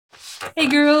Hey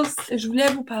girls, je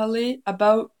voulais vous parler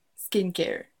about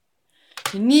skincare.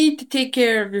 You need to take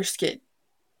care of your skin.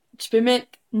 Tu peux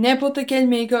mettre n'importe quel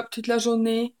make-up toute la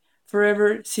journée,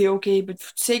 forever, c'est ok, mais tu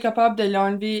sais capable de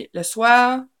l'enlever le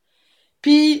soir,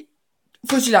 puis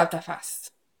faut que tu laves ta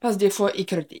face. Parce que des fois, il est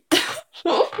crotté.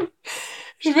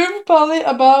 Je vais vous parler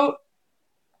about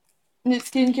notre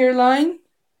skincare line.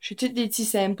 J'ai toutes des petits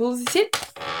samples ici.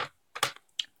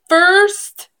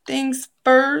 First things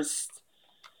first,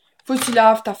 faut que tu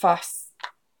laves ta face.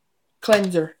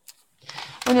 Cleanser.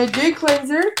 On a deux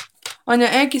cleansers. On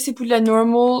a un qui c'est pour la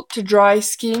normal to dry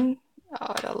skin.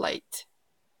 Ah, la light.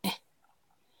 Ça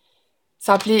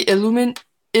s'appelait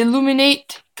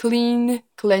Illuminate Clean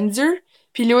Cleanser.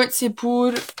 Puis l'autre c'est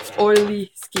pour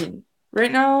oily skin.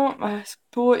 Right now, ma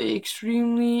peau est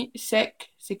extremely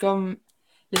sec. C'est comme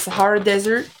le Sahara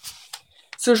Desert.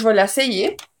 Ça, je vais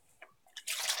l'essayer.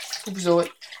 Pour vous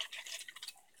autres.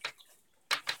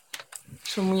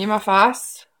 Je vais mouiller ma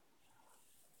face.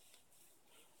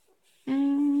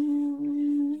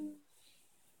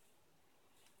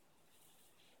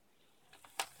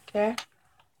 Ok.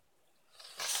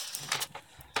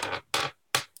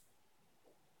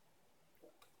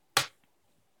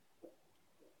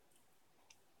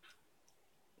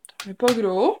 Mais pas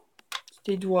gros.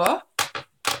 Tes doigts.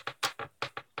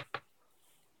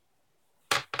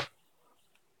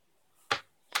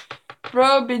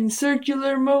 Rub in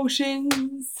circular motions.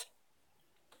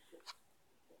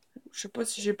 Je sais pas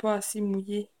si j'ai pas assez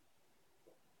mouillé.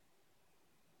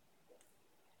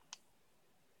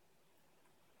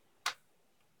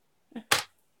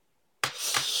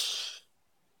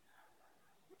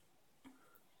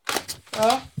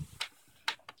 Ah.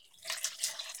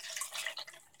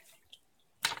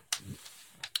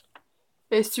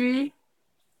 Essuie.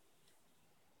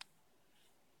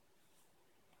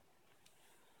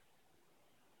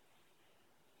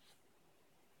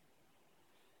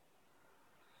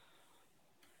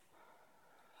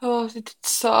 Oh, c'est tout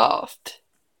soft.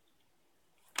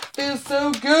 Feels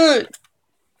so good.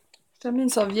 Je t'ai mis une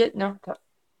serviette, non?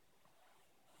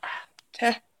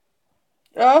 Tiens.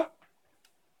 Ah.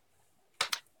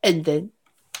 And then.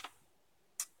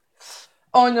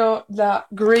 On a la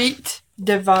Great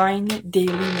Divine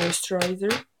Daily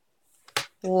Moisturizer.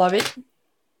 Love it.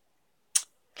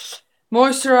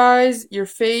 Moisturize your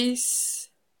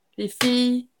face. Les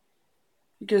filles.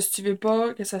 Parce que tu veux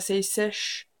pas que ça s'aille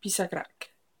sèche puis ça craque.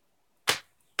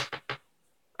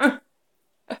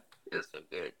 Feels so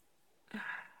good.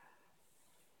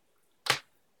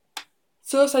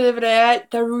 Ça devrait être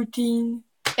ta routine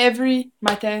every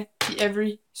matin et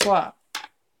every soir.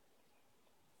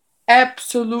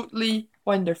 Absolutely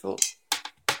wonderful.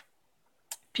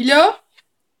 Puis là,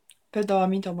 t'as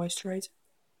dormi ton moisturizer.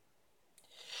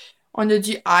 On a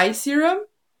du eye serum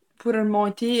pour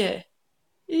remonter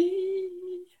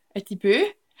un petit peu.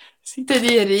 Si t'as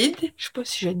des rides, je sais pas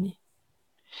si j'en ai.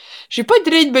 J'ai pas de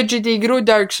rides, mais j'ai des gros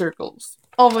dark circles.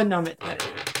 On va en mettre là.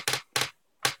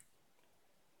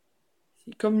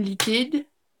 C'est comme liquide.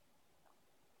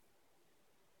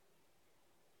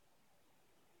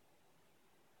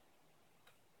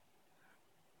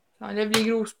 Ça enlève les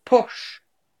grosses poches.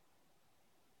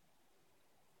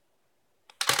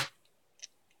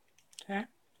 Okay.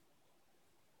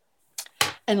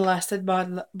 And last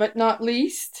but not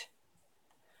least,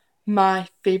 my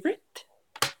favorite,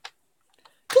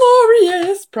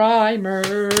 Glorious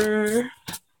Primer.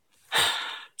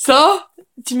 Ça,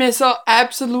 tu mets ça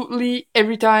absolutely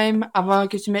every time avant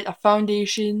que tu mettes la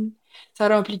foundation. Ça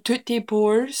remplit tous tes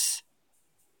pores.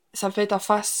 Ça fait ta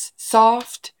face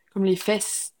soft, comme les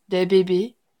fesses d'un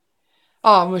bébé.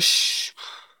 Ah, moi,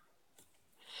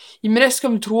 il me reste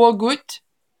comme 3 gouttes.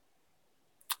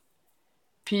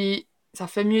 Puis, ça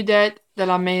fait mieux d'être de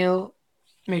la mail,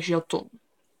 mais que j'y retourne.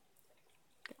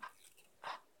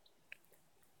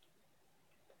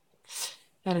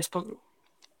 Il reste pas gros.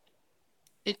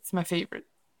 It's my favorite.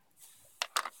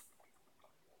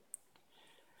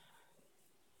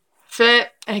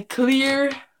 Fais un clear,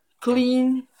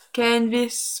 clean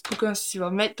canvas pour quand tu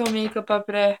vas mettre ton make-up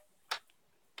après.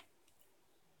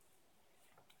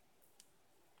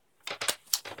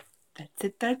 That's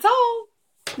it, that's all.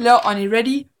 Là, on est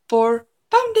ready for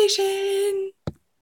foundation.